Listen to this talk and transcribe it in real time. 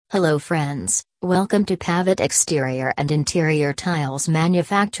Hello friends, welcome to Pavit Exterior and Interior Tiles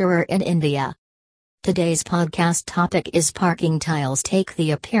Manufacturer in India. Today's podcast topic is parking tiles take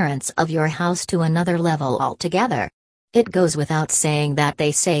the appearance of your house to another level altogether. It goes without saying that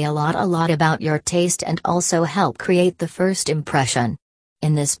they say a lot about your taste and also help create the first impression.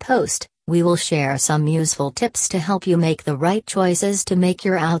 In this post, we will share some useful tips to help you make the right choices to make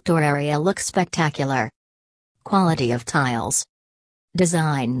your outdoor area look spectacular. Quality of tiles.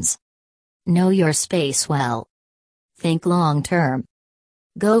 Designs. Know your space well. Think long term.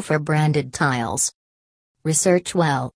 Go for branded tiles. Research well.